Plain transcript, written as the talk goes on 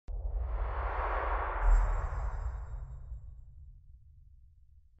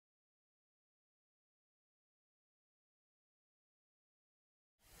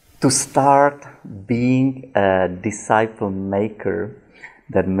To start being a disciple maker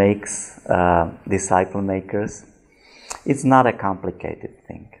that makes disciple makers, it's not a complicated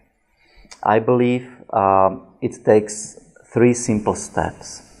thing. I believe it takes 3 simple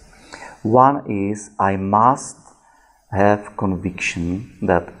steps. One is I must have conviction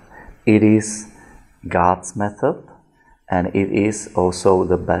that it is God's method and it is also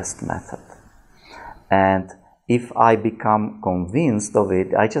the best method. And if I become convinced of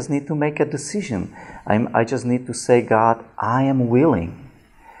it, I just need to make a decision. I just need to say, God, I am willing.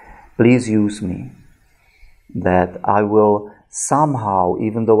 Please use me. That I will somehow,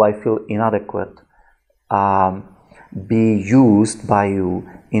 even though I feel inadequate, be used by you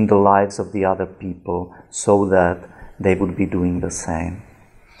in the lives of the other people so that they would be doing the same.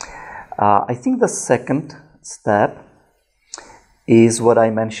 I think the second step is what I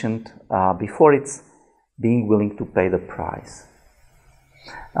mentioned before. It's being willing to pay the price.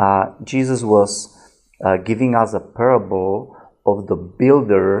 Jesus was giving us a parable of the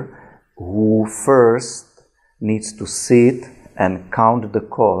builder who first needs to sit and count the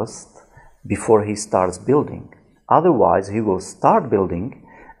cost before he starts building. Otherwise, he will start building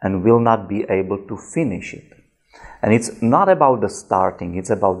and will not be able to finish it. And it's not about the starting,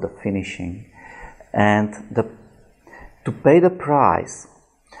 it's about the finishing. And to pay the price,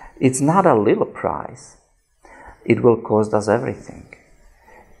 it's not a little price. It will cost us everything.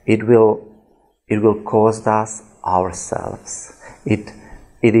 It will cost us ourselves. It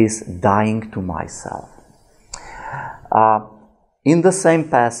is dying to myself. In the same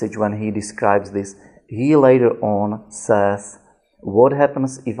passage, when he describes this, he later on says, what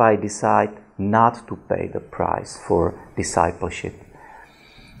happens if I decide not to pay the price for discipleship?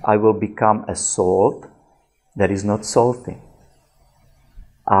 I will become a salt that is not salty.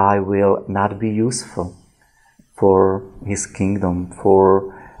 I will not be useful for his kingdom,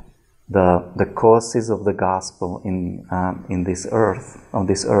 for the causes of the gospel in this earth, on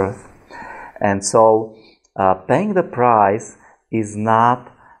this earth. And so paying the price is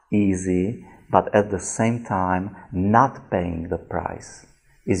not easy, but at the same time, not paying the price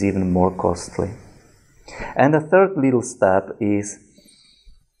is even more costly. And the third little step is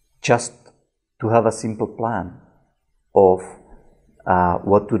just to have a simple plan of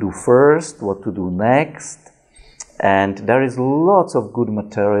what to do first, what to do next. And there is lots of good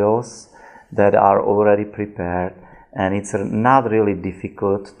materials that are already prepared, and it's not really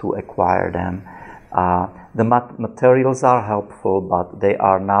difficult to acquire them. The materials are helpful, but they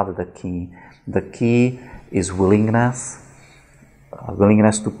are not the key. The key is willingness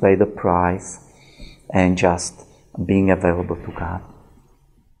to pay the price, and just being available to God.